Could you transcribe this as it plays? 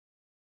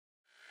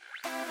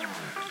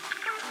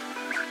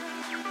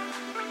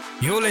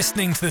You're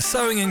listening to the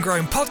Sowing and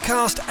Growing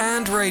podcast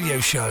and radio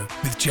show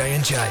with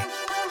J&J.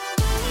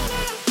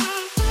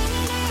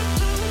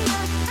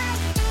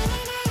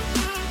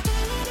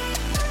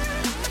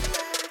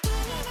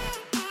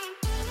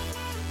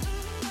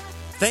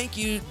 Thank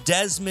you,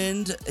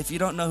 Desmond. If you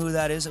don't know who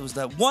that is, it was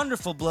that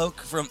wonderful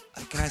bloke from,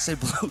 can I say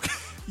bloke?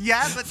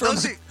 Yeah, but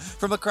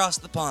from across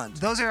the pond.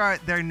 Those are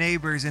their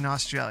neighbors in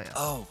Australia.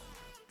 Oh.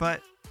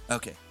 But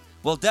okay.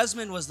 Well,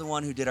 Desmond was the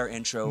one who did our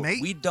intro.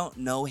 Mate. We don't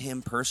know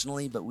him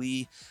personally, but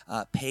we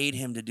paid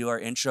him to do our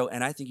intro,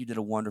 and I think you did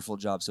a wonderful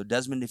job. So,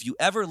 Desmond, if you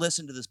ever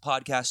listen to this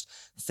podcast,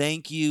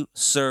 thank you,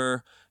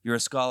 sir. You're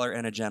a scholar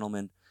and a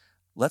gentleman.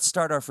 Let's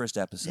start our first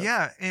episode.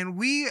 Yeah, and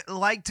we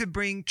like to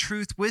bring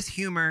truth with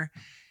humor.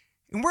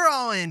 And we're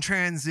all in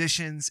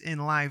transitions in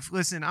life.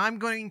 Listen, I'm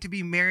going to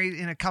be married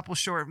in a couple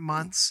short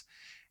months.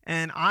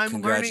 And I'm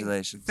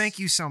Congratulations. learning. Thank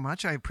you so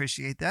much. I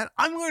appreciate that.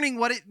 I'm learning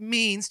what it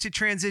means to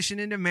transition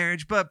into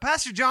marriage. But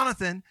Pastor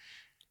Jonathan,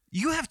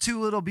 you have two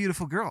little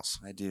beautiful girls.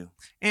 I do.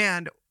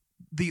 And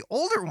the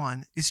older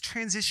one is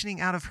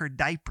transitioning out of her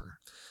diaper,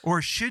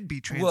 or should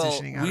be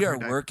transitioning out of her diaper. We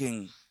are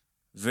working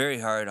very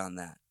hard on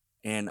that.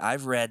 And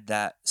I've read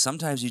that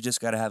sometimes you just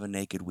got to have a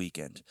naked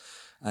weekend.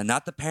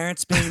 Not the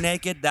parents being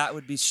naked. That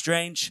would be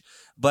strange.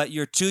 But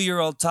your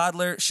 2-year-old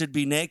toddler should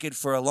be naked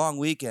for a long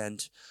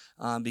weekend.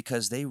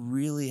 Because they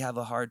really have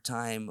a hard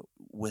time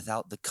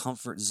without the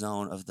comfort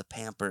zone of the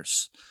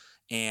Pampers,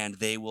 and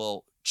they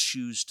will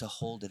choose to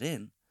hold it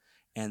in,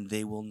 and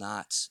they will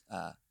not,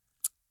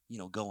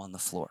 go on the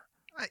floor.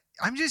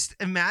 I'm just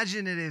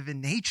imaginative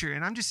in nature,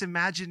 and I'm just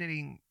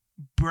imagining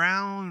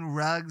brown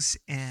rugs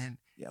and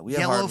we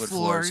have yellow hardwood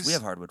floors. We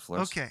have hardwood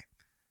floors. Okay,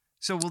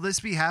 so will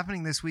this be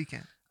happening this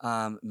weekend?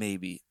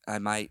 Maybe. I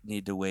might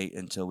need to wait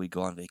until we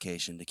go on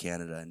vacation to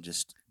Canada and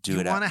just do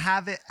it. You want to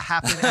have it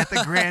happen at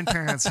the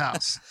grandparents'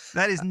 house.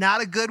 That is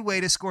not a good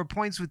way to score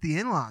points with the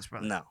in-laws,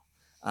 brother.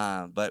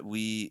 No. But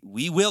we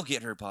will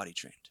get her potty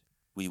trained.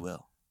 We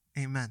will.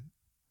 Amen.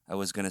 I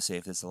was going to say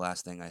if this is the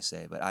last thing I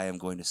say, but I am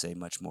going to say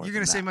much more. You're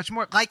going to say much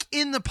more, like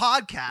in the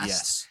podcast.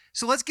 Yes.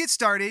 So let's get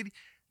started.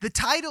 The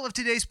title of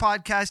today's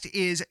podcast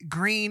is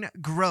Green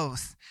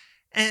Growth.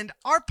 And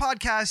our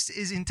podcast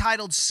is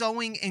entitled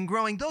Sowing and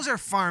Growing. Those are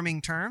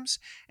farming terms.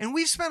 And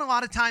we've spent a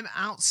lot of time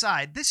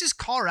outside. This is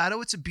Colorado.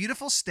 It's a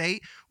beautiful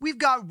state. We've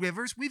got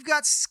rivers. We've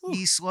got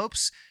ski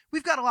slopes.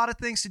 We've got a lot of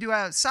things to do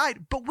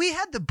outside. But we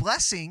had the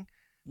blessing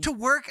to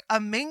work a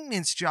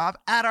maintenance job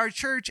at our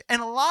church.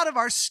 And a lot of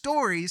our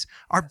stories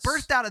are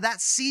birthed out of that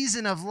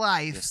season of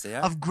life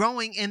of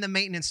growing in the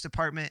maintenance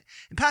department.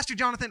 And Pastor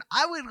Jonathan,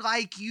 I would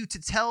like you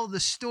to tell the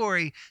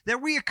story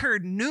that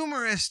reoccurred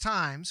numerous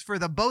times for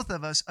the both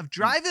of us of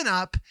driving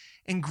up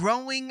and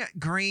growing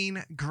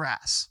green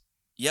grass.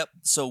 Yep.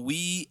 So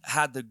we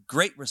had the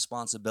great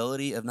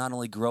responsibility of not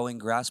only growing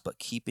grass, but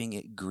keeping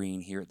it green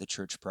here at the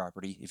church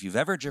property. If you've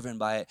ever driven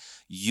by it,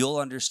 you'll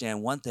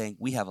understand one thing.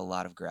 We have a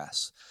lot of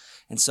grass.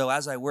 And so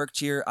as I worked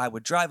here, I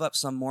would drive up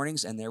some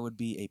mornings and there would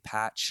be a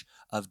patch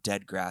of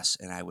dead grass.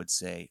 And I would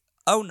say,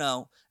 oh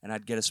no. And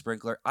I'd get a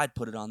sprinkler. I'd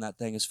put it on that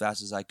thing as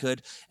fast as I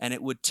could. And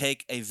it would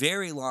take a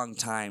very long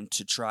time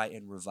to try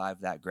and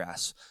revive that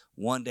grass.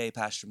 One day,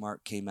 Pastor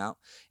Mark came out,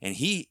 and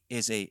he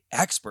is an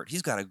expert.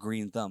 He's got a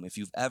green thumb. If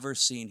you've ever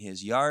seen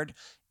his yard,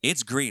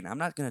 it's green. I'm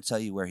not going to tell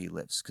you where he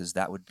lives because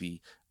that would be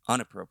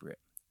inappropriate.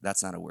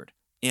 That's not a word.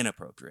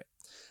 Inappropriate.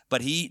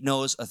 But he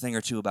knows a thing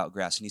or two about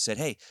grass. And he said,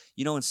 hey,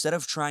 instead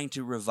of trying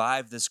to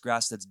revive this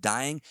grass that's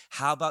dying,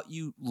 how about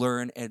you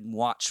learn and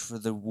watch for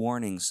the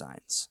warning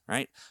signs,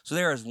 right? So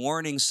there is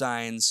warning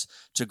signs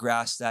to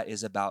grass that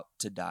is about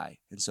to die.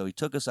 And so he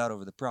took us out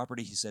over the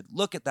property. He said,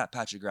 look at that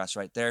patch of grass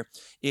right there.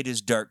 It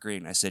is dark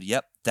green. I said,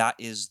 yep, that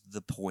is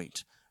the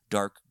point.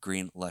 Dark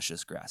green,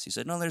 luscious grass. He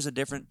said, no, there's a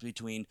difference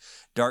between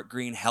dark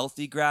green,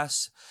 healthy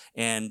grass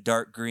and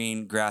dark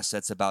green grass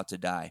that's about to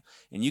die.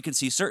 And you can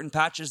see certain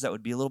patches that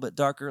would be a little bit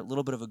darker, a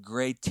little bit of a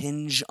gray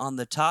tinge on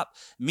the top,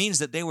 means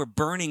that they were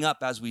burning up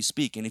as we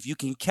speak. And if you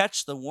can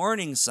catch the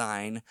warning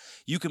sign,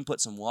 you can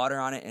put some water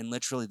on it, and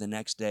literally the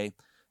next day,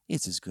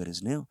 it's as good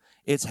as new.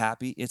 It's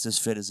happy. It's as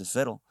fit as a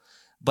fiddle.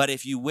 But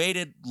if you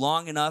waited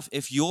long enough,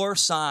 if your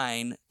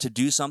sign to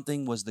do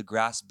something was the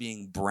grass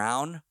being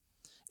brown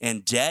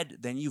and dead,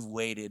 then you've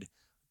waited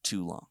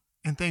too long.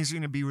 And things are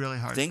going to be really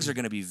hard. Things are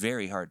going to be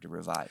very hard to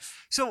revive.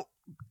 So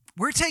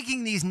we're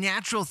taking these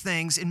natural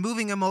things and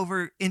moving them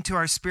over into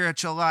our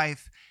spiritual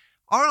life.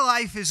 Our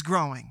life is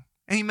growing.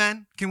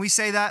 Amen? Can we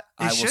say that?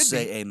 I will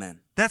say amen.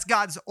 That's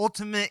God's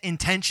ultimate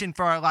intention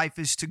for our life,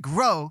 is to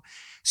grow.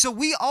 So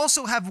we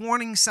also have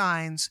warning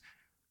signs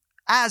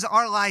as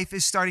our life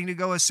is starting to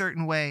go a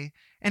certain way.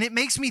 And it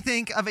makes me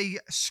think of a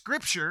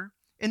scripture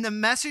in the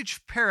Message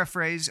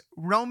paraphrase,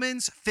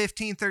 Romans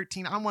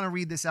 15:13. I want to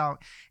read this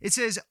out. It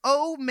says,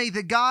 oh, may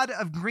the God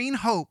of green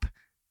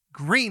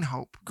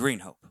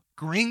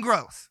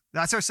growth,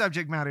 that's our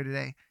subject matter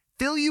today,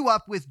 fill you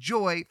up with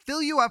joy,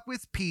 fill you up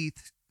with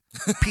peace.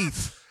 A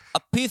piece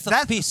of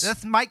peace.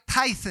 That's Mike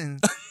Tyson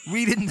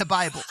reading the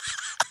Bible.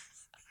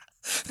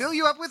 Fill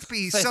you up with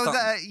peace Faith so fountain.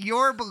 that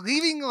your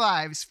believing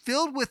lives,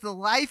 filled with the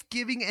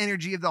life-giving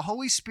energy of the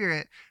Holy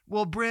Spirit,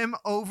 will brim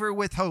over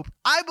with hope.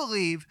 I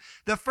believe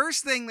the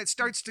first thing that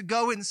starts to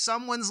go in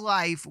someone's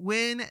life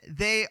when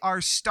they are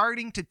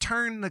starting to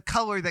turn the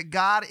color that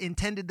God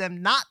intended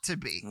them not to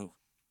be Ooh.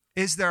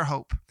 is their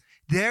hope,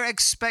 their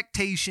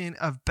expectation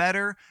of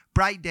better,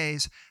 bright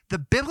days. The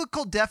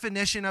biblical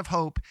definition of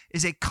hope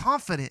is a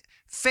confident,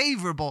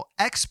 favorable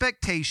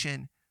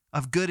expectation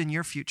of good in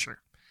your future.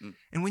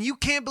 And when you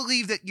can't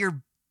believe that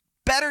your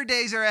better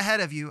days are ahead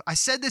of you, I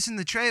said this in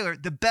the trailer,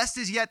 the best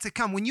is yet to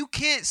come. When you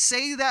can't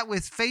say that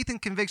with faith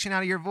and conviction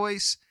out of your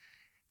voice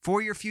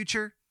for your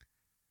future,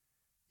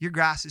 your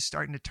grass is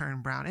starting to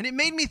turn brown. And it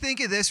made me think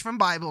of this from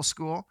Bible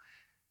school,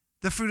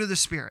 the fruit of the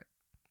Spirit.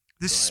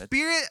 The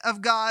Spirit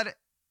of God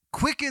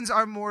quickens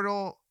our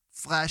mortal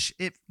flesh.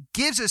 It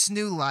gives us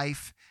new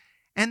life.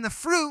 And the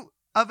fruit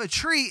of a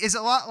tree is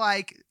a lot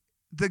like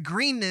the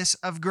greenness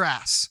of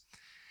grass.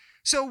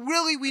 So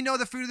really, we know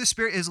the fruit of the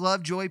Spirit is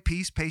love, joy,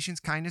 peace, patience,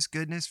 kindness,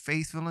 goodness,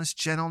 faithfulness,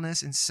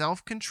 gentleness, and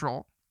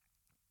self-control.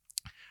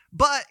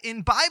 But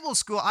in Bible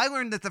school, I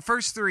learned that the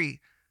first three,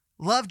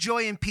 love,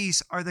 joy, and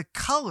peace, are the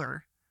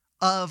color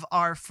of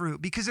our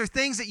fruit because they're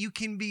things that you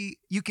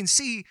can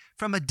see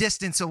from a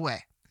distance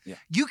away. Yeah.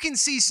 You can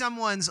see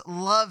someone's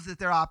love that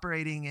they're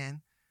operating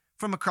in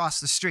from across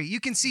the street. You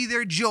can see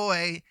their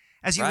joy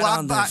as you Right walk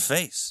on by. their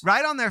face.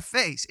 Right on their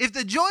face. If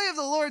the joy of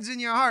the Lord's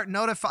in your heart,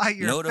 notify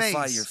your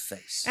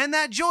face. And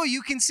that joy,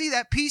 you can see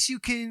that peace, you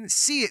can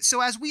see it. So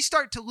as we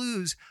start to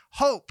lose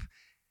hope,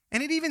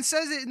 and it even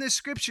says it in the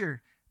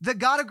scripture, the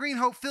God of green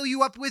hope fill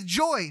you up with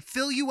joy,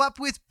 fill you up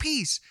with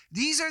peace.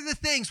 These are the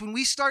things, when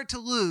we start to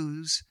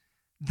lose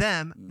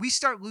them, we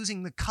start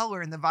losing the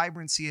color and the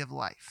vibrancy of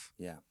life.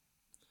 Yeah.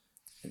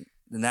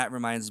 And that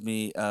reminds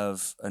me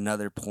of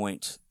another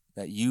point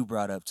that you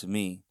brought up to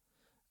me,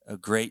 a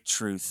great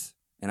truth,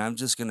 and I'm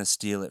just going to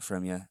steal it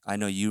from you. I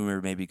know you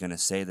were maybe going to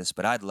say this,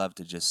 but I'd love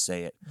to just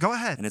say it. Go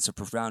ahead. And it's a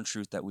profound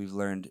truth that we've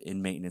learned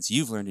in maintenance.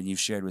 You've learned and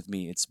you've shared with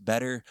me. It's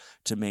better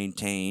to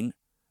maintain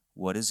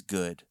what is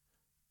good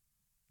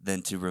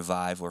than to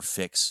revive or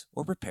fix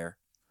or repair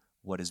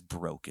what is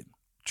broken.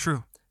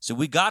 True. So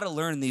we got to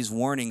learn these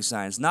warning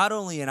signs, not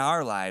only in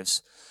our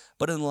lives,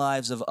 but in the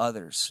lives of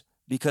others.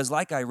 Because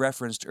like I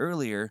referenced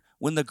earlier,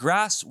 when the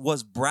grass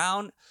was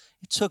brown,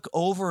 it took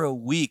over a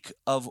week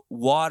of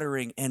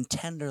watering and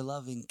tender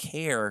loving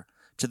care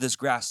to this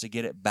grass to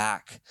get it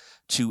back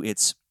to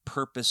its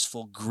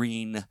purposeful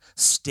green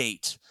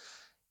state.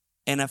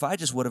 And if I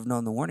just would have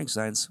known the warning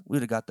signs, we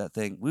would have got that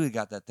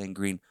thing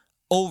green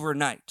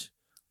overnight.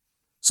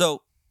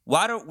 So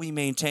why don't we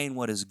maintain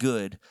what is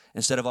good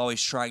instead of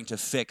always trying to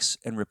fix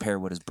and repair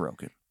what is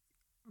broken?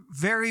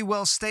 Very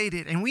well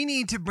stated. And we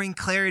need to bring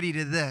clarity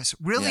to this.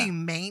 Really,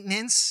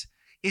 maintenance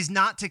is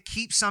not to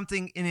keep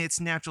something in its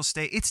natural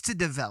state. It's to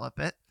develop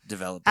it.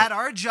 At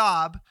our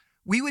job,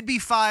 we would be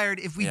fired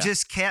if we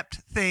just kept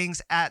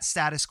things at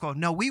status quo.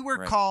 No, we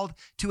were called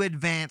to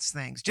advance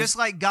things. Just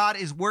like God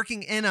is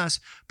working in us,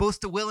 both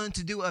to will and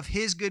to do of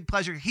his good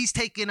pleasure. He's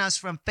taken us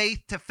from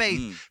faith to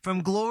faith,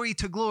 from glory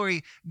to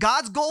glory.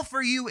 God's goal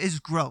for you is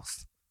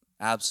growth.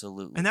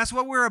 Absolutely. And that's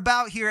what we're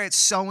about here at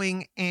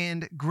Sowing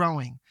and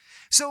Growing.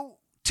 So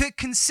to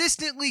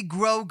consistently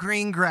grow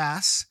green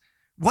grass,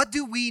 what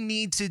do we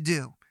need to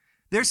do?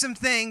 There's some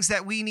things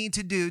that we need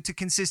to do to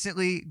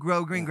consistently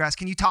grow green grass.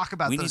 Can you talk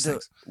about those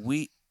things?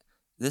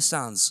 This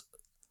sounds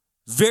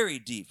very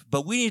deep,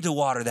 but we need to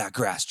water that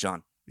grass,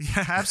 John.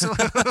 Yeah,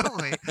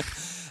 absolutely.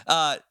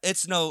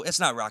 It's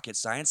not rocket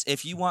science.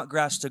 If you want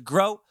grass to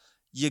grow,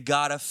 you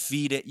gotta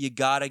feed it. You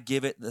gotta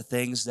give it the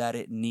things that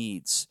it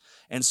needs.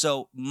 And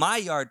so my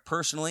yard,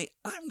 personally,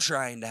 I'm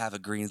trying to have a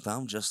green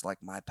thumb just like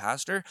my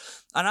pastor.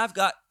 And I've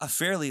got a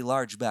fairly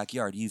large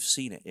backyard. You've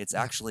seen it. It's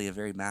actually a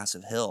very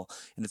massive hill,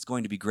 and it's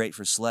going to be great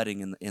for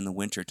sledding in the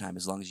wintertime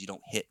as long as you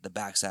don't hit the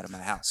backside of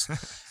my house.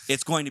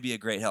 It's going to be a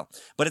great hill.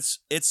 But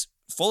it's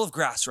full of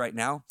grass right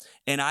now,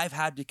 and I've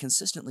had to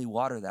consistently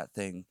water that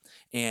thing,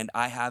 and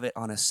I have it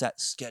on a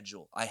set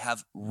schedule. I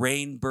have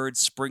Rainbird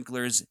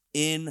sprinklers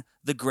in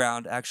the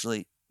ground.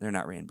 Actually, they're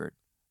not Rainbird.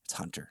 It's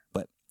Hunter,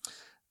 but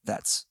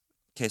that's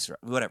case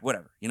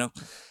whatever, you know?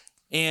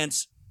 And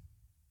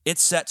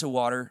it's set to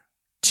water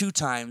 2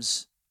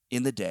 times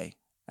in the day,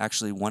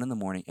 actually 1 in the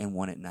morning and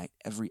 1 at night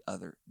every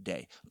other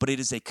day. But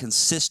it is a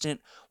consistent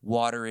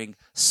watering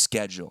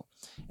schedule.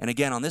 And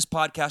again, on this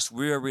podcast,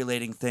 we are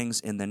relating things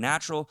in the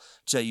natural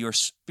to your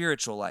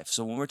spiritual life.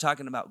 So when we're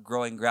talking about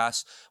growing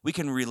grass, we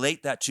can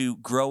relate that to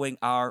growing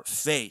our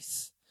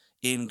faith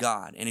in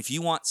God. And if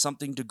you want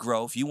something to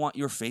grow, if you want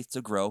your faith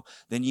to grow,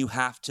 then you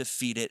have to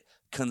feed it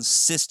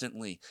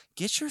consistently.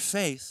 Get your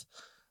faith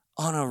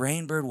on a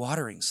Rainbird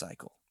watering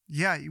cycle.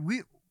 Yeah,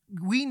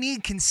 we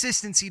need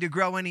consistency to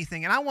grow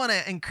anything. And I want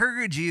to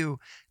encourage you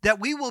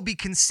that we will be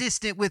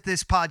consistent with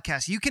this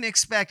podcast. You can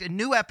expect a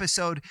new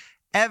episode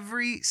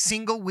every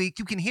single week.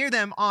 You can hear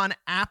them on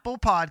Apple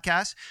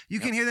Podcasts.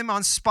 You can hear them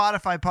on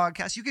Spotify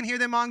Podcasts. You can hear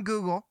them on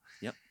Google.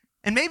 Yep.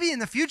 And maybe in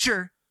the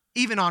future,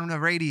 even on the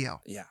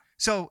radio. Yeah.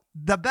 So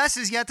the best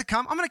is yet to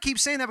come. I'm going to keep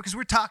saying that because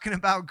we're talking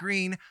about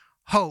green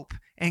hope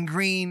and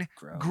green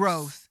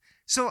growth.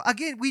 So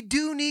again, we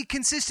do need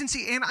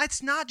consistency, and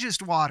it's not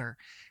just water.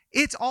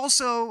 It's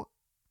also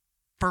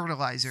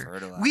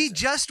fertilizer. We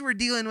just were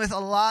dealing with a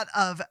lot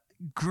of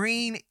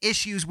green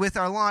issues with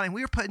our lawn, and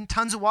we were putting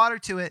tons of water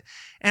to it.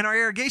 And our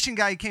irrigation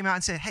guy came out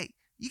and said, hey,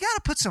 you got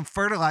to put some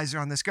fertilizer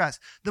on this grass.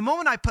 The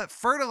moment I put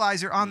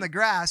fertilizer on the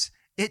grass,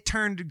 it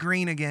turned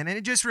green again. And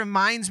it just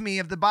reminds me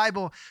of the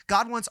Bible.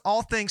 God wants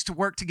all things to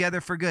work together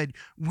for good.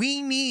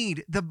 We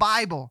need the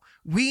Bible.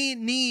 We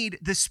need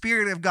the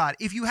Spirit of God.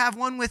 If you have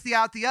one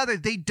without the other,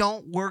 they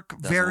don't work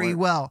very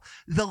well.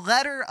 The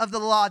letter of the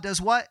law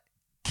does what?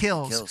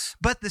 Kills.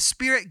 But the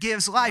Spirit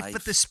gives life.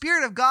 But the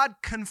Spirit of God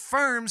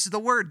confirms the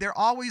word. They're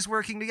always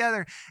working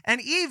together. And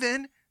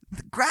even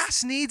the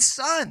grass needs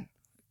sun.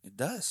 It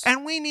does.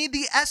 And we need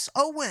the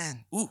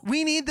S-O-N. Ooh.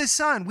 We need the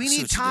sun. We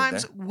need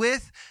times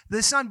with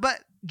the sun. But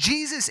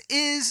Jesus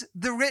is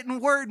the written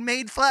word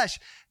made flesh.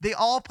 They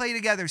all play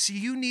together. So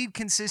you need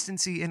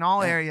consistency in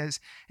all areas.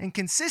 And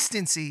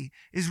consistency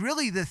is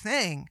really the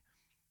thing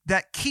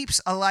that keeps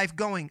a life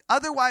going.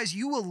 Otherwise,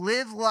 you will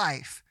live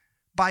life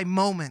by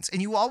moments. And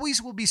you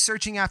always will be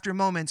searching after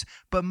moments.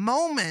 But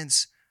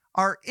moments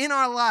are in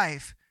our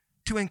life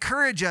to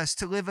encourage us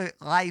to live a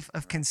life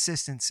of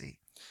consistency.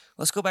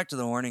 Let's go back to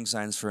the warning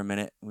signs for a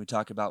minute. We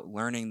talk about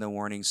learning the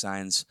warning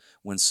signs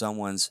when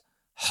someone's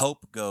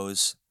hope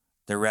goes,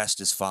 the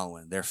rest is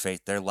following. Their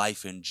faith, their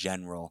life in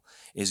general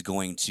is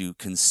going to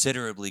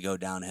considerably go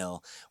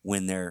downhill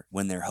when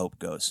their hope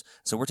goes.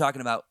 So we're talking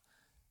about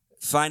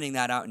finding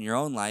that out in your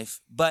own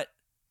life, but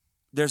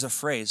there's a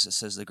phrase that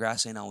says the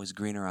grass ain't always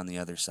greener on the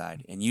other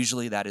side. And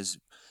usually that is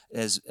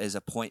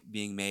a point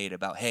being made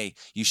about, hey,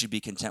 you should be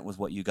content with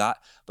what you got.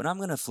 But I'm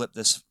going to flip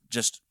this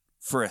just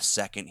for a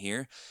second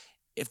here.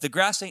 If the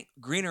grass ain't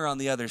greener on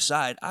the other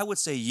side, I would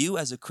say you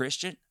as a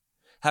Christian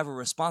have a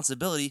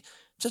responsibility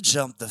to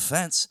jump the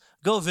fence,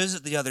 go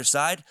visit the other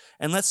side,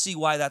 and let's see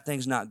why that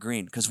thing's not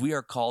green, because we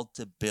are called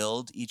to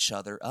build each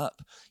other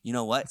up. You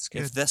know what?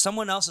 If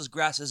someone else's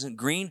grass isn't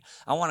green,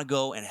 I want to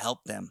go and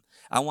help them.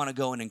 I want to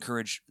go and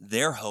encourage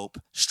their hope,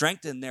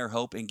 strengthen their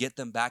hope, and get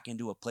them back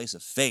into a place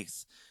of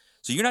faith.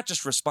 So you're not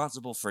just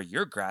responsible for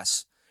your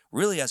grass.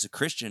 Really, as a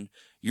Christian,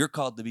 you're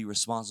called to be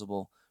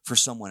responsible for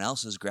someone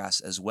else's grass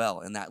as well.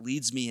 And that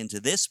leads me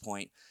into this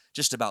point,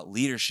 just about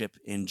leadership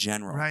in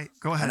general. Right.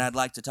 Go ahead. And I'd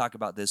like to talk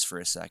about this for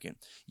a second.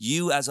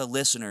 You as a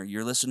listener,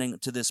 you're listening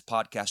to this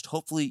podcast.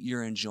 Hopefully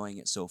you're enjoying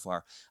it so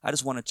far. I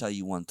just want to tell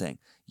you one thing.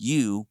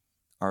 You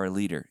are a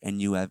leader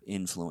and you have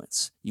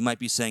influence. You might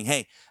be saying,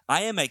 hey,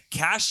 I am a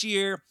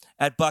cashier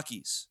at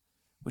Buc-ee's,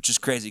 which is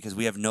crazy because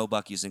we have no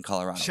Buc-ee's in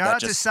Colorado. Shout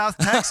out to South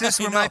Texas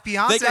where my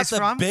fiance is from. They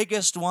got the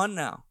biggest one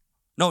now.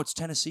 No, it's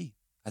Tennessee.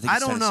 I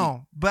don't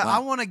know, but I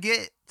want to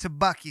get to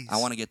Buc-ee's. I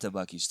want to get to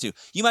Buc-ee's too.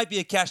 You might be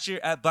a cashier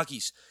at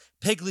Buc-ee's,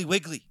 Piggly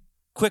Wiggly,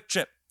 Quick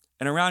Trip,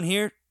 and around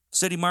here,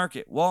 City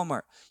Market,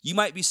 Walmart. You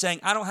might be saying,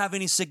 I don't have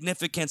any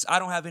significance. I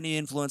don't have any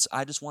influence.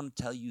 I just want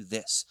to tell you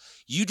this.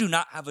 You do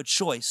not have a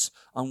choice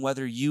on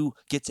whether you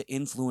get to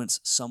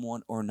influence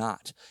someone or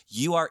not.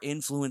 You are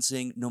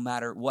influencing no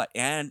matter what,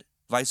 and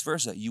vice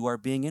versa. You are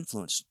being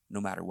influenced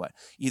no matter what,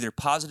 either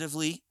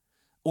positively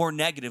or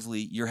negatively,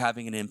 you're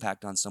having an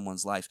impact on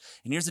someone's life.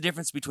 And here's the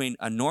difference between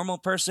a normal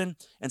person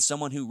and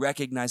someone who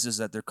recognizes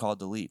that they're called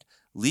to lead.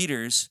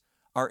 Leaders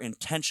are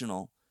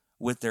intentional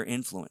with their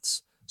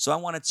influence. So I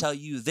want to tell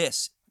you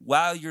this.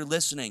 While you're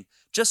listening,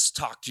 just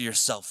talk to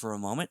yourself for a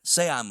moment.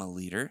 Say, I'm a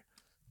leader.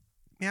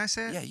 May I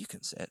say it? Yeah, you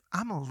can say it.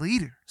 I'm a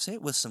leader. Say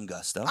it with some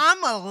gusto.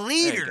 I'm a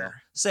leader.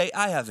 Say,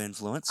 I have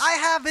influence. I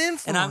have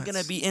influence. And I'm going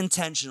to be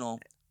intentional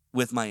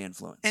with my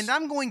influence. And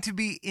I'm going to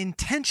be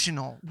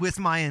intentional with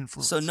my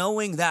influence. So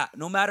knowing that,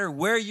 no matter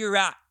where you're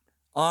at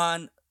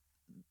on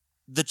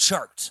the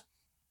chart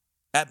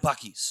at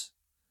Buc-ee's,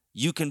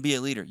 you can be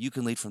a leader. You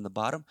can lead from the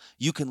bottom,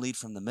 you can lead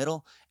from the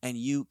middle, and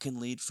you can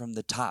lead from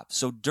the top.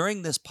 So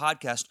during this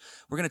podcast,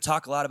 we're going to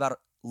talk a lot about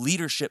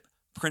leadership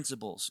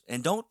principles.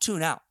 And don't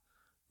tune out.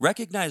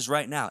 Recognize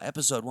right now,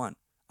 episode 1,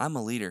 I'm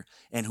a leader.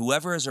 And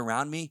whoever is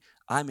around me,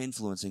 I'm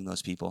influencing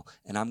those people,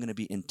 and I'm going to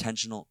be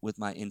intentional with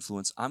my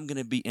influence. I'm going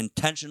to be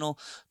intentional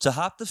to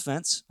hop the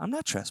fence. I'm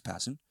not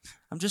trespassing.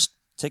 I'm just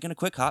taking a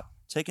quick hop,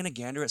 taking a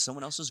gander at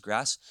someone else's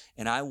grass,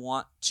 and I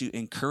want to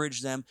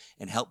encourage them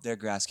and help their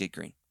grass get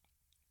green.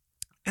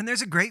 And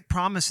there's a great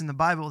promise in the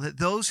Bible that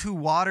those who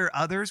water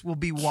others will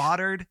be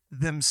watered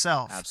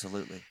themselves.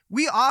 Absolutely.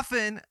 We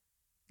often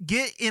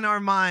get in our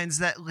minds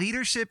that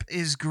leadership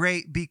is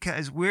great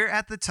because we're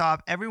at the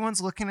top. Everyone's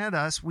looking at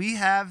us. We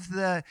have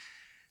the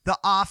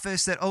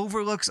office that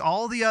overlooks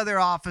all the other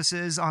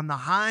offices on the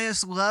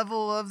highest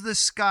level of the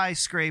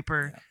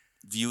skyscraper. Yeah.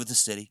 View of the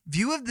city.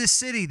 View of the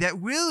city that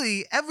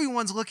really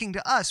everyone's looking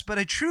to us. But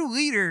a true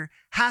leader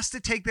has to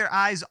take their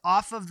eyes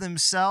off of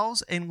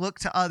themselves and look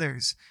to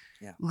others.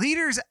 Yeah.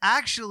 Leaders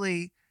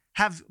actually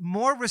have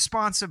more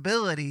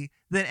responsibility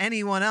than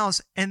anyone else.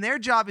 And their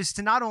job is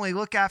to not only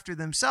look after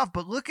themselves,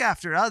 but look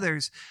after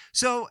others.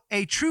 So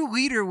a true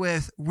leader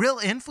with real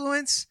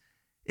influence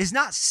is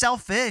not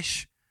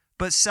selfish,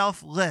 but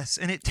selfless.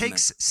 And it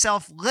takes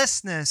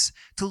selflessness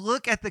to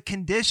look at the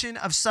condition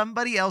of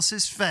somebody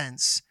else's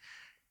fence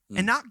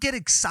and not get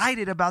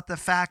excited about the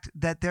fact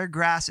that their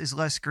grass is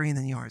less green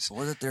than yours.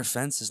 Or that their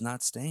fence is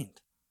not stained.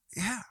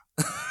 Yeah.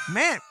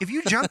 Man, if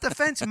you jump the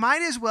fence,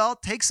 might as well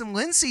take some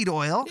linseed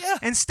oil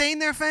and stain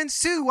their fence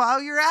too while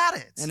you're at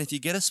it. And if you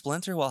get a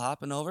splinter while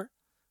hopping over,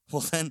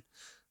 well then,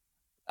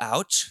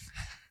 ouch.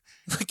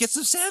 Get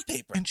some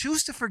sandpaper. And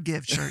choose to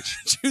forgive, church.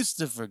 Choose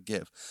to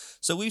forgive.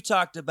 So we've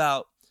talked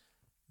about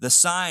the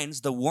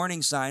signs, the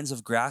warning signs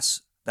of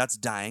grass that's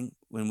dying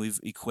when we've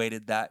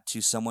equated that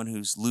to someone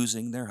who's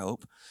losing their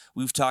hope.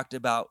 We've talked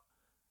about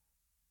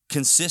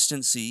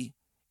consistency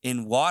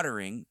in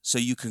watering so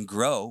you can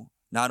grow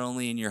not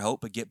only in your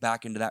hope, but get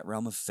back into that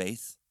realm of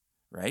faith,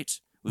 right?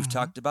 We've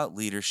talked about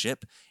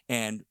leadership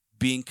and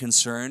being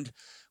concerned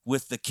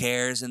with the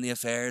cares and the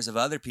affairs of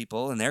other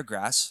people and their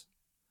grass.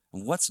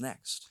 And what's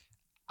next?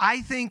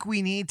 I think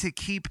we need to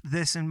keep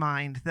this in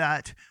mind,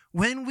 that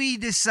when we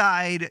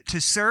decide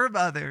to serve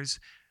others,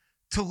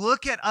 to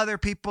look at other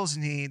people's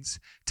needs,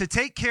 to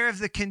take care of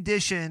the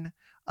condition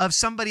of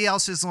somebody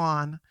else's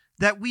lawn,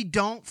 that we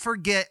don't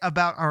forget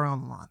about our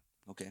own lawn.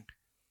 Okay.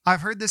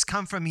 I've heard this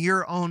come from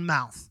your own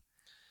mouth,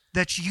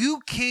 that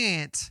you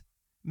can't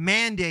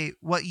mandate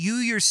what you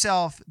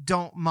yourself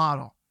don't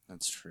model.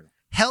 That's true.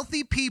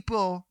 Healthy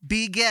people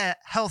beget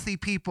healthy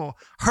people.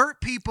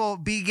 Hurt people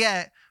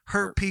beget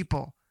hurt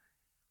people.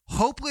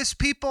 Hopeless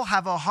people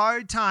have a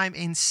hard time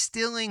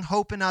instilling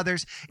hope in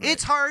others. Right.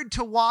 It's hard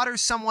to water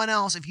someone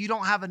else if you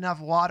don't have enough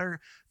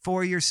water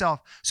for yourself.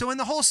 So in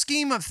the whole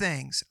scheme of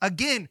things,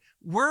 again,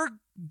 we're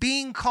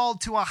being called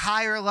to a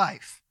higher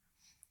life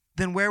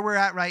than where we're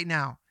at right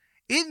now.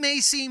 It may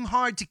seem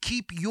hard to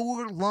keep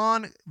your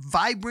lawn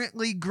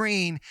vibrantly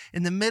green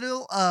in the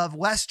middle of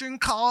Western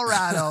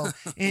Colorado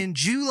in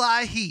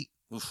July heat.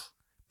 Oof.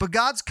 But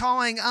God's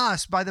calling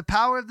us by the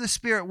power of the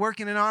Spirit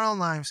working in our own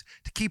lives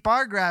to keep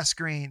our grass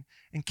green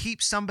and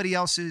keep somebody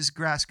else's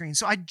grass green.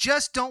 So I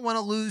just don't want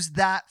to lose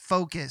that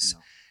focus,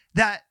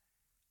 that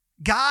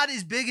God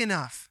is big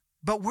enough,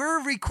 but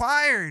we're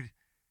required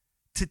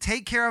to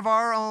take care of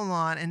our own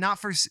lawn and not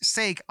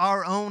forsake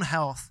our own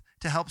health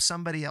to help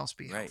somebody else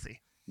be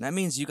healthy. And that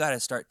means you got to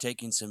start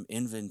taking some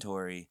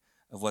inventory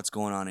of what's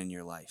going on in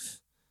your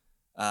life,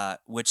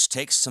 which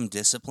takes some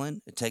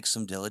discipline. It takes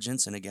some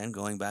diligence. And again,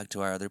 going back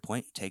to our other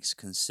point, it takes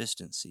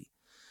consistency.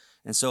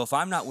 And so if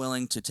I'm not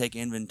willing to take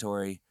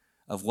inventory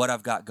of what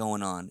I've got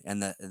going on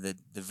and the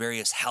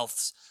various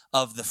healths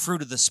of the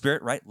fruit of the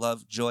Spirit, right?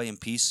 Love, joy,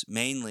 and peace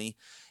mainly.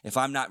 If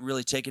I'm not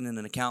really taking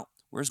into account,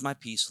 where's my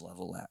peace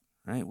level at,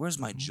 right? Where's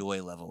my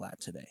joy level at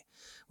today?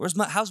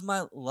 How's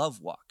my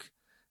love walk?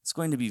 It's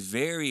going to be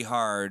very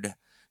hard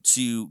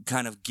to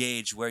kind of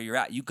gauge where you're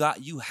at.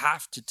 You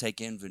have to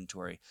take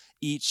inventory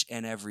each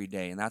and every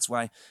day. And that's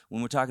why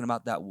when we're talking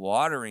about that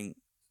watering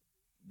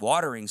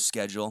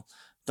schedule,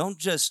 don't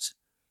just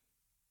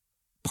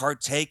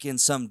partake in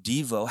some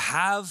devo.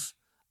 Have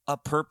a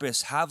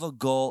purpose, have a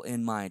goal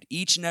in mind.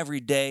 Each and every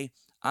day,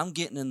 I'm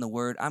getting in the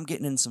Word. I'm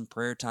getting in some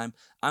prayer time.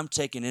 I'm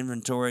taking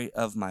inventory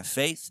of my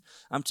faith.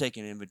 I'm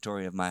taking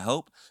inventory of my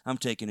hope. I'm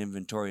taking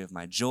inventory of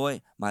my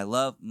joy, my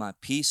love, my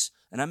peace,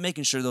 and I'm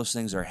making sure those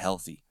things are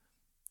healthy,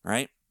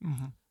 right?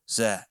 Mm-hmm.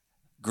 So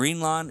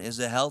green lawn is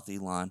a healthy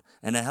lawn,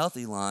 and a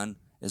healthy lawn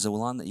is a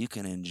lawn that you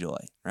can enjoy,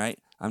 right?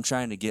 I'm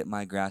trying to get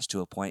my grass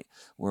to a point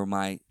where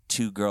my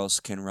two girls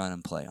can run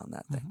and play on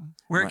that thing.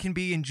 Where it can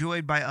be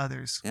enjoyed by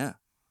others. Yeah.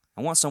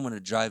 I want someone to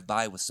drive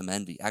by with some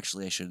envy.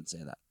 Actually, I shouldn't say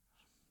that.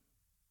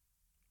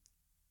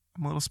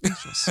 I'm a little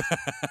speechless.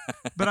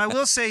 But I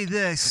will say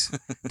this.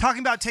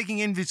 Talking about taking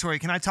inventory,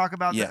 can I talk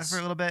about that for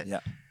a little bit? Yeah.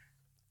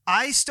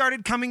 I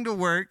started coming to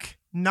work,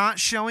 not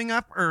showing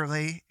up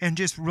early, and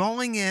just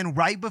rolling in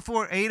right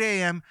before 8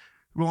 a.m.,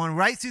 rolling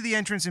right through the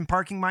entrance and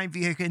parking my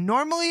vehicle. And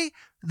normally,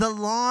 the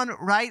lawn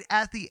right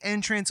at the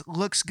entrance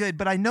looks good.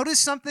 But I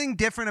noticed something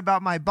different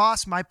about my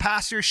boss, my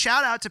pastor.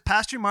 Shout out to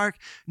Pastor Mark,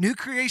 New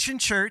Creation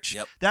Church.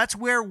 Yep. That's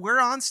where we're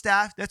on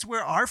staff. That's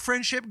where our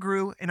friendship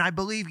grew. And I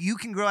believe you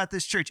can grow at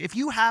this church. If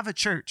you have a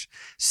church,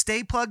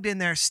 stay plugged in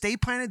there, stay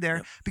planted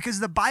there,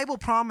 because the Bible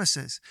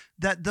promises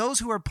that those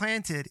who are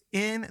planted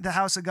in the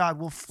house of God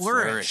will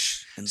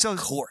flourish. In the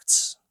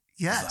courts.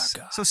 Yes.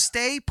 So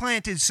stay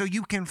planted so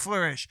you can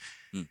flourish.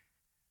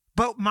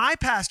 But my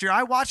pastor,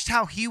 I watched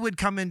how he would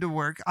come into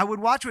work. I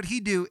would watch what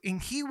he'd do,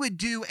 and he would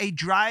do a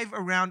drive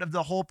around of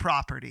the whole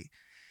property.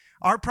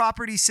 Our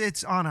property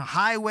sits on a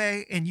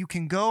highway, and you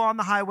can go on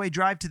the highway,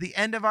 drive to the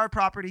end of our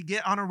property,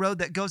 get on a road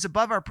that goes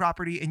above our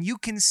property, and you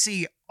can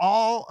see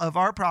all of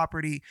our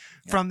property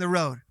from the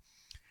road.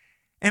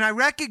 And I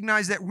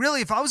recognized that really,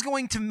 if I was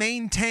going to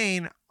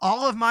maintain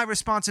all of my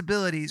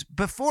responsibilities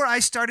before I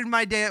started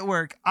my day at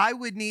work, I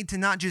would need to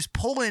not just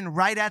pull in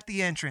right at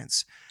the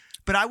entrance,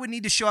 but I would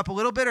need to show up a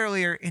little bit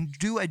earlier and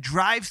do a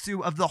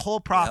drive-through of the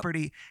whole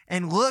property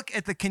and look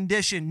at the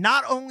condition,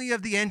 not only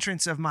of the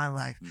entrance of my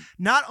life,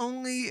 not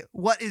only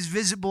what is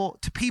visible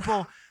to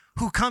people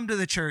who come to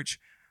the church,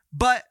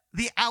 but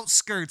the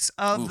outskirts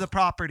of Ooh. the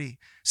property.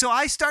 So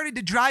I started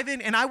to drive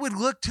in and I would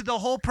look to the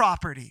whole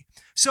property.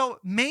 So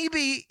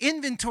maybe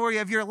inventory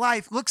of your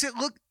life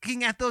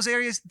looking at those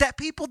areas that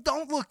people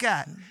don't look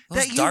at, Those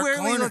that you dark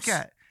rarely look corners.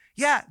 at.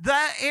 Yeah,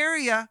 that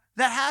area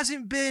that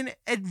hasn't been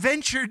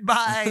adventured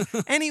by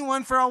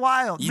anyone for a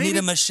while. You need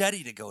a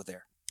machete to go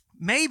there.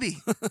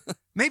 Maybe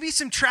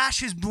some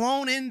trash has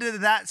blown into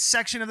that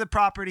section of the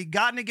property,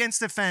 gotten against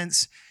the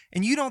fence,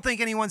 and you don't think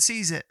anyone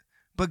sees it.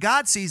 But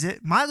God sees it.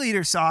 My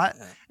leader saw it.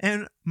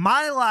 And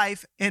my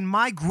life and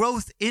my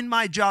growth in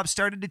my job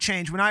started to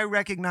change when I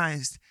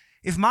recognized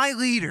if my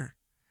leader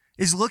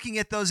is looking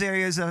at those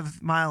areas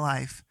of my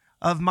life,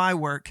 of my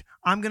work,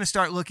 I'm going to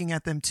start looking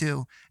at them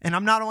too. And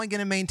I'm not only going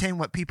to maintain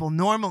what people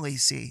normally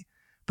see,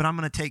 but I'm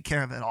going to take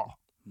care of it all.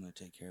 I'm going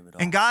to take care of it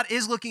all. And God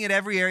is looking at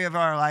every area of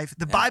our life.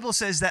 The Bible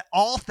says that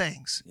all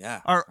things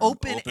are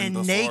open and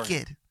before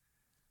naked.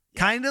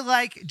 Kind of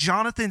like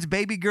Jonathan's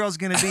baby girl's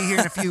going to be here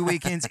in a few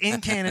weekends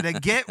in Canada.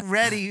 Get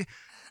ready,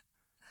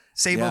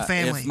 Sable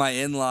family. If my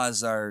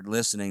in-laws are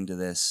listening to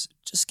this,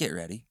 just get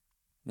ready.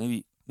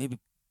 Maybe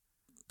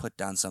put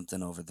down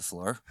something over the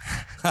floor.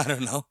 I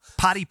don't know.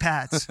 Potty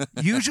pads,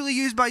 usually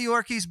used by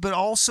Yorkies, but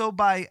also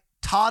by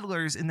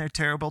toddlers in their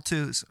terrible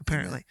twos,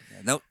 apparently.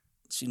 Yeah, nope,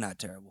 she's not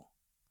terrible.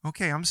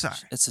 Okay, I'm sorry.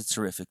 It's a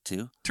terrific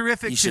two.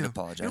 Terrific You too. should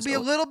apologize. It'll be a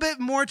little bit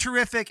more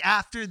terrific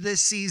after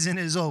this season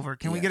is over.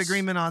 Can we get Yes,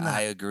 agreement on that?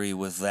 I agree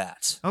with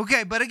that.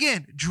 Okay, but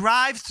again,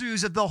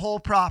 drive-throughs of the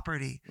whole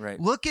property. Right.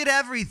 Look at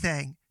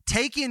everything.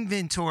 Take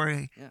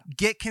inventory. Yeah.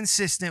 Get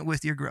consistent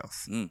with your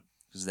growth.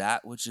 Because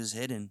that which is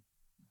hidden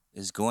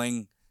is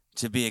going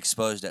to be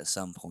exposed at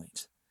some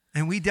point.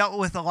 And we dealt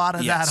with a lot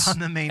of Yes. that on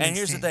the maintenance And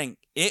here's team. the thing.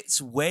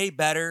 It's way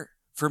better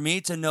for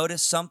me to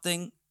notice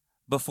something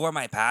before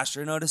my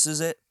pastor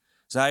notices it.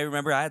 So I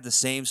remember I had the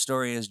same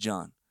story as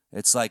John.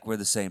 It's like we're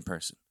the same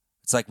person.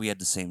 It's like we had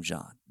the same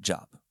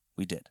job.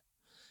 We did.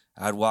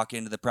 I'd walk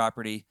into the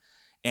property,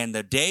 and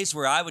the days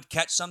where I would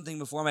catch something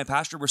before my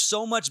pastor were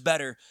so much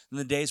better than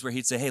the days where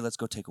he'd say, hey, let's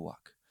go take a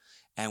walk.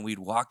 And we'd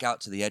walk out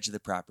to the edge of the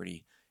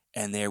property,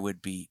 and there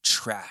would be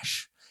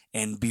trash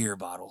and beer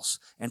bottles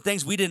and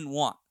things we didn't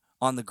want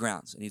on the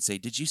grounds. And he'd say,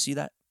 did you see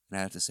that? And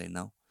I'd have to say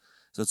no.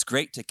 So it's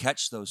great to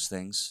catch those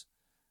things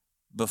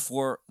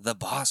before the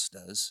boss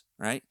does,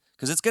 right?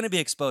 Because it's going to be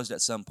exposed at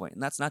some point.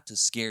 And that's not to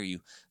scare you.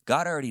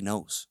 God already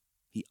knows.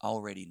 He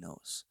already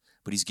knows.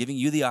 But he's giving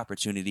you the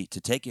opportunity to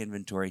take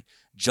inventory,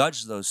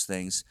 judge those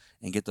things,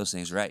 and get those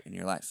things right in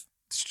your life.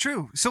 It's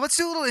true. So let's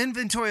do a little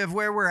inventory of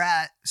where we're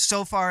at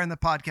so far in the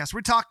podcast.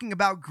 We're talking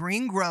about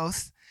green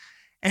growth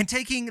and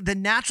taking the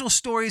natural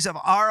stories of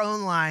our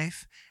own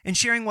life and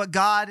sharing what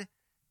God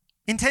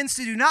intends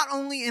to do, not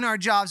only in our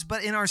jobs,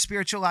 but in our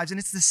spiritual lives. And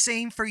it's the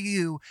same for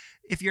you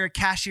if you're a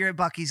cashier at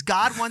Buc-ee's.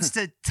 God wants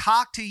to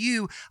talk to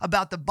you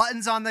about the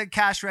buttons on the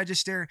cash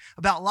register,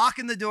 about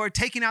locking the door,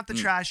 taking out the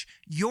trash.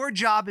 Your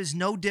job is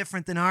no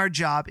different than our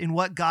job in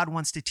what God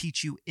wants to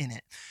teach you in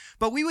it.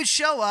 But we would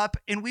show up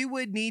and we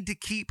would need to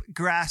keep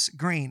grass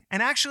green.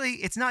 And actually,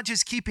 it's not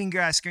just keeping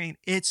grass green,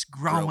 it's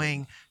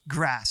growing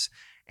grass.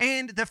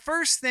 And the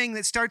first thing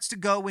that starts to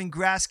go when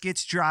grass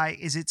gets dry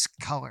is its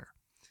color.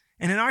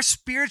 And in our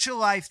spiritual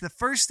life, the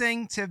first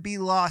thing to be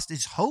lost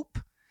is hope.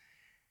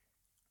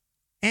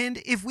 And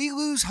if we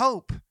lose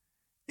hope,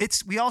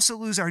 we also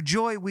lose our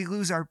joy, we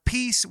lose our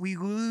peace, we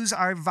lose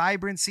our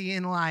vibrancy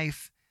in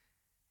life.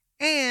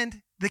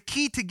 And the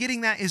key to getting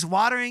that is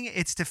watering it,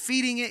 it's to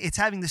feeding it, it's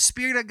having the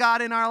Spirit of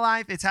God in our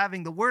life, it's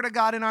having the Word of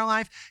God in our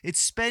life, it's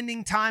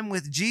spending time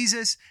with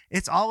Jesus,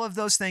 it's all of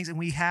those things, and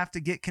we have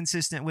to get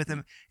consistent with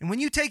them. And when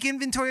you take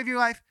inventory of your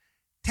life,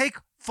 take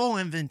full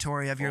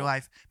inventory of your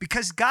life,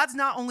 because God's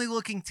not only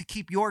looking to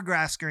keep your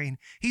grass green,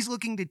 he's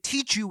looking to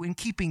teach you in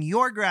keeping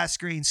your grass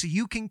green so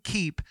you can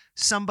keep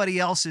somebody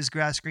else's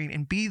grass green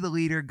and be the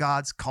leader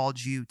God's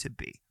called you to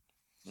be.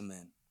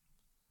 Amen.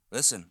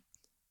 Listen,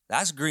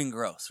 that's green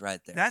growth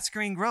right there. That's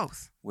green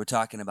growth. We're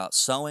talking about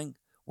sowing.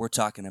 We're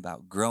talking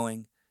about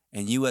growing.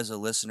 And you as a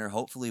listener,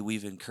 hopefully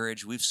we've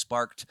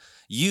sparked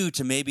you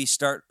to maybe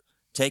start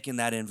taking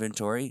that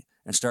inventory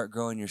and start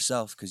growing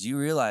yourself, because you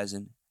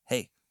realizing,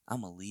 hey,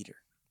 I'm a leader.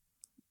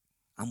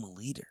 I'm a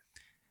leader.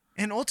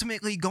 And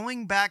ultimately,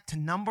 going back to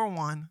number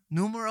one,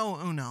 numero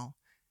uno,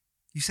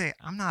 you say,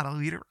 I'm not a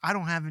leader. I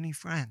don't have any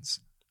friends.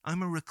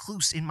 I'm a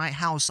recluse in my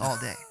house all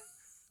day.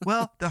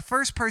 Well, the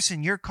first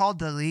person you're called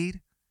to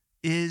lead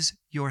is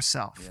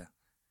yourself. Yeah.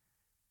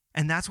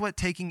 And that's what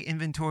taking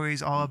inventory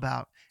is all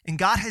about. And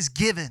God has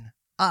given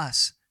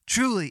us,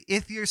 truly,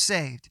 if you're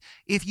saved,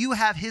 if you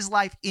have his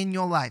life in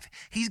your life,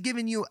 he's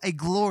given you a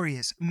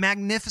glorious,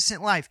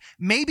 magnificent life,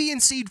 maybe in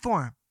seed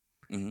form.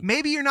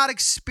 Maybe you're not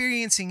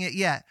experiencing it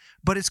yet,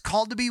 but it's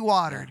called to be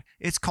watered.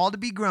 Yeah. It's called to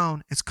be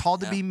grown. It's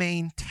called to be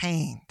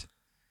maintained.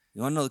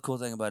 You want to know the cool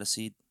thing about a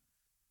seed?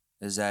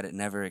 Is that it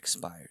never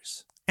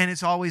expires. And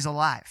it's always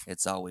alive.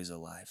 It's always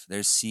alive.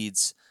 There's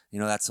seeds,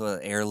 that's what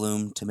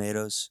heirloom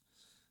tomatoes,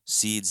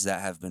 seeds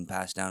that have been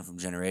passed down from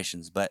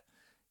generations. But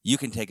you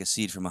can take a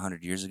seed from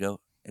 100 years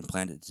ago and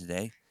plant it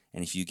today.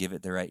 And if you give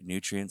it the right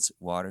nutrients,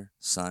 water,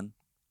 sun,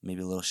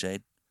 maybe a little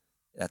shade,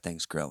 that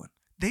thing's growing.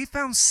 They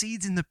found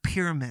seeds in the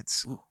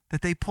pyramids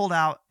that they pulled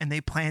out and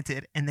they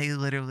planted, and they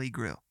literally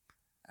grew.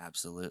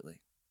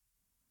 Absolutely.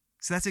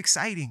 So that's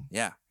exciting.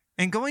 Yeah.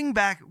 And going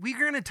back, we're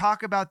going to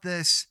talk about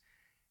this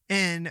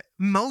in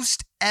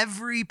most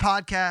every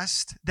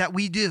podcast that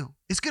we do.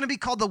 It's going to be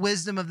called the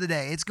Wisdom of the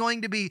Day. It's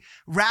going to be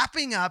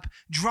wrapping up,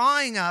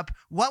 drawing up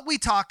what we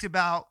talked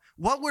about,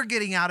 what we're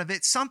getting out of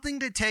it, something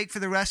to take for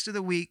the rest of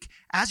the week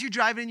as you're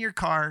driving in your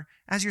car,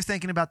 as you're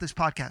thinking about this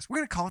podcast. We're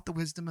going to call it the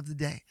Wisdom of the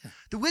Day.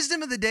 The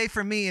Wisdom of the Day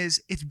for me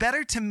is it's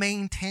better to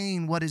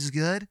maintain what is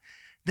good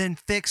than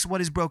fix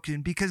what is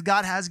broken, because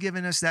God has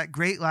given us that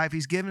great life.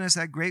 He's given us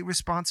that great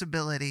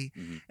responsibility.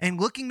 Mm-hmm. And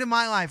looking to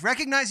my life,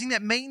 recognizing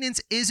that maintenance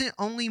isn't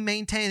only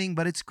maintaining,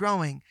 but it's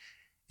growing.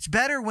 It's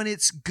better when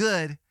it's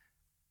good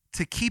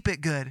to keep it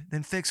good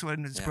than fix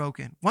when it's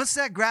broken. Once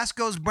that grass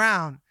goes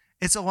brown,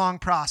 it's a long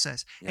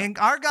process. Yeah. And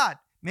our God,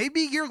 maybe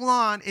your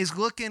lawn is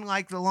looking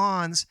like the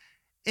lawns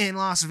in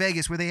Las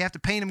Vegas where they have to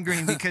paint them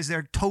green because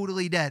they're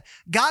totally dead.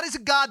 God is a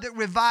God that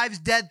revives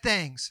dead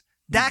things.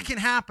 That can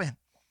happen.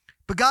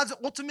 But God's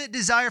ultimate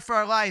desire for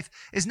our life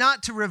is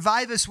not to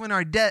revive us when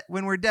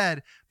we're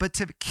dead, but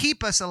to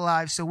keep us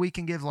alive so we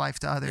can give life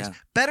to others. Yeah.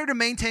 Better to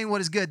maintain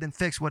what is good than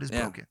fix what is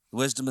broken.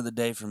 Wisdom of the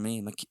day for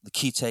me, the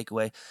key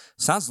takeaway,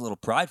 sounds a little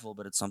prideful,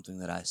 but it's something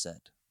that I said.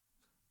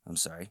 I'm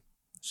sorry.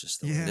 It's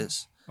just the way it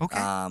is. Okay.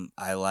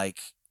 I like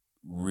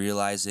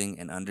realizing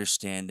and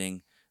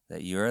understanding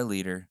that you're a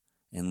leader,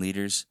 and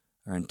leaders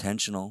are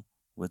intentional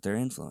with their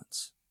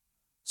influence.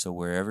 So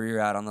wherever you're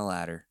at on the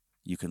ladder,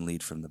 you can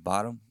lead from the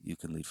bottom, you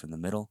can lead from the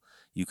middle,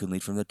 you can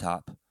lead from the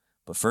top.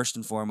 But first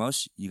and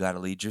foremost, you got to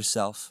lead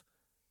yourself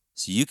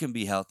so you can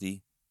be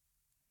healthy.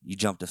 You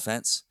jump the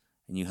fence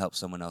and you help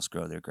someone else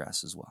grow their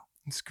grass as well.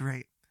 It's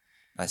great.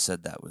 I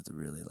said that with a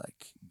really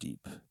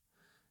deep,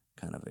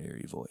 kind of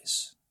airy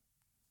voice.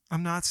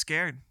 I'm not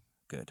scared.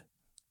 Good.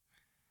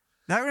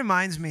 That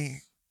reminds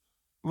me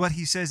what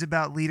he says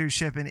about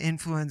leadership and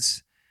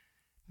influence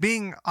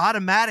being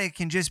automatic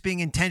and just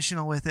being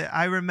intentional with it.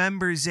 I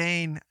remember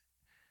Zane.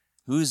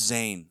 Who's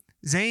Zane?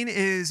 Zane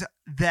is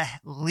the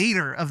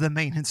leader of the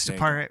maintenance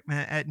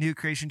department at New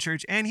Creation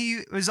Church. And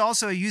he was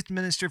also a youth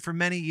minister for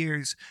many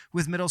years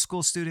with middle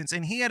school students.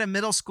 And he had a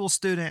middle school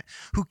student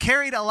who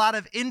carried a lot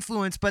of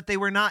influence, but they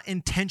were not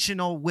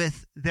intentional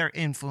with their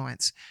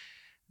influence.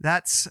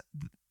 That's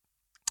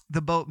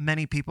the boat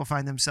many people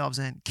find themselves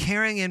in,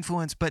 carrying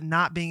influence, but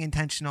not being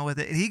intentional with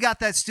it. And he got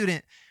that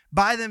student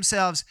by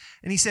themselves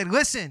and he said,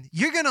 listen,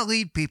 you're going to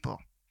lead people.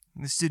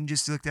 And the student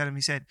just looked at him.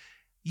 He said,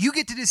 you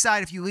get to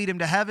decide if you lead them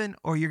to heaven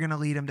or you're going to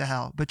lead them to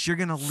hell, but you're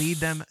going to lead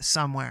them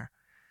somewhere.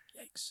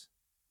 Yikes.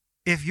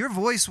 If your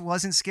voice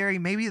wasn't scary,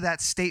 maybe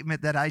that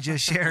statement that I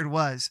just shared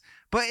was,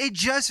 but it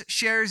just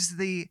shares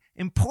the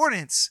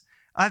importance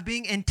of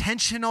being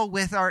intentional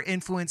with our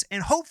influence.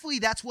 And hopefully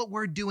that's what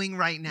we're doing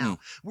right now.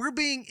 We're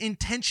being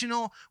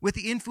intentional with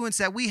the influence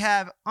that we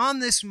have on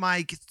this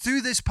mic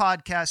through this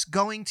podcast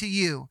going to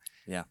you.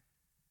 Yeah.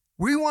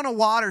 We want to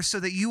water so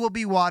that you will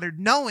be watered,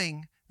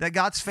 knowing that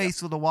God's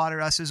faithful to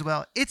water us as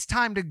well. It's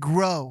time to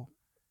grow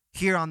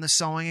here on the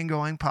Sowing and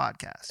Growing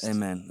podcast.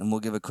 Amen. And we'll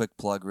give a quick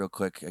plug real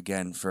quick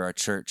again for our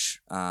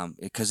church,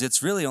 because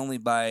it's really only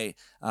by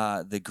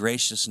the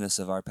graciousness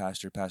of our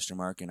pastor, Pastor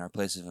Mark, and our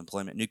place of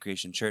employment, New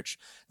Creation Church,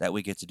 that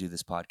we get to do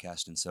this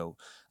podcast. And so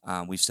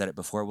we've said it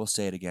before, we'll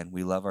say it again.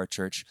 We love our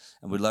church,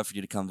 and we'd love for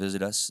you to come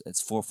visit us.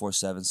 It's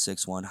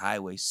 44761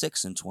 Highway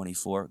 6 and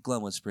 24,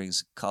 Glenwood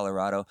Springs,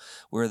 Colorado.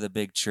 We're the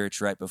big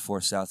church right before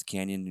South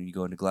Canyon, and you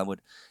go into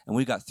Glenwood. And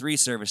we've got 3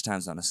 service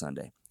times on a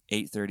Sunday,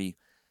 8:30,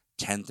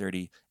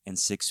 10:30, and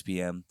 6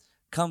 p.m.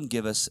 Come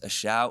give us a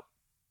shout,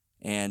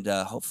 and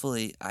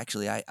hopefully,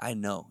 actually, I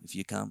know if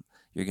you come,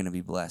 you're going to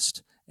be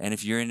blessed. And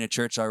if you're in a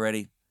church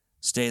already,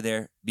 stay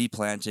there, be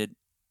planted.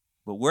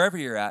 But wherever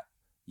you're at,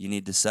 you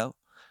need to sow,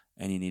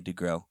 and you need to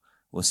grow.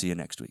 We'll see you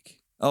next week.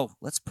 Oh,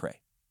 let's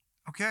pray.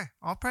 Okay,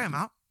 I'll pray them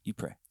out. You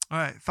pray. All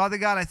right. Father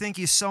God, I thank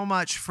you so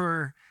much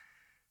for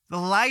the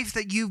life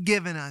that you've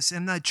given us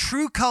and the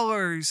true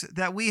colors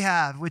that we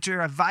have, which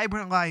are a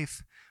vibrant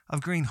life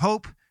of green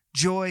hope,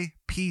 joy,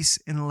 peace,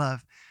 and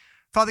love.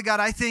 Father God,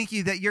 I thank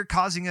you that you're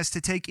causing us to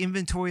take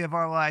inventory of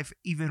our life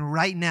even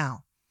right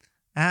now.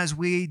 As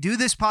we do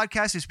this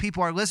podcast, as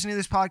people are listening to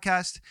this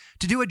podcast,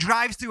 to do a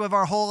drive-through of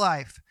our whole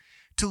life,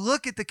 to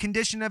look at the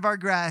condition of our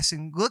grass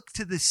and look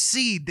to the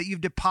seed that you've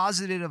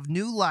deposited of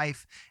new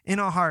life in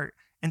our heart,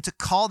 and to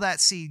call that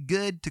seed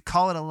good, to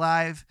call it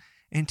alive,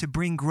 and to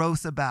bring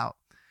growth about.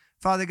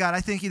 Father God, I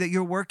thank you that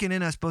you're working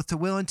in us both to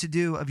will and to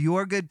do of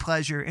your good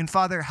pleasure. And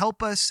Father,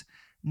 help us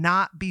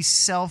not be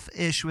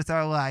selfish with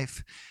our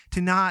life,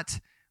 to not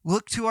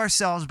look to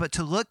ourselves, but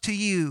to look to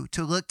you,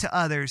 to look to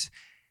others,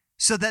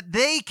 so that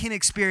they can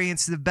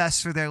experience the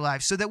best for their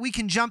life, so that we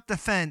can jump the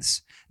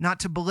fence, not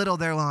to belittle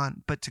their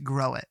lawn, but to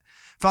grow it.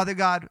 Father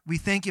God, we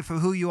thank you for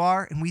who you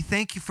are, and we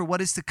thank you for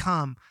what is to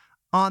come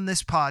on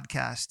this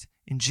podcast.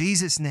 In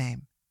Jesus'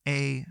 name,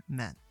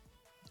 amen.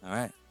 All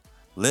right.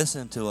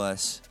 Listen to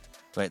us.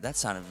 Wait, that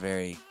sounded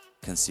very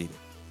conceited.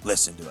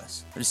 Listen to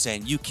us. We're just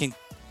saying you can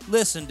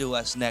listen to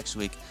us next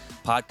week.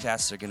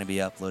 Podcasts are going to be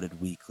uploaded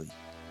weekly.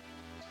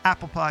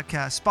 Apple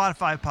Podcasts,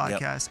 Spotify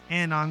Podcasts,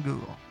 and on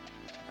Google.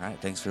 All right.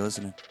 Thanks for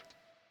listening.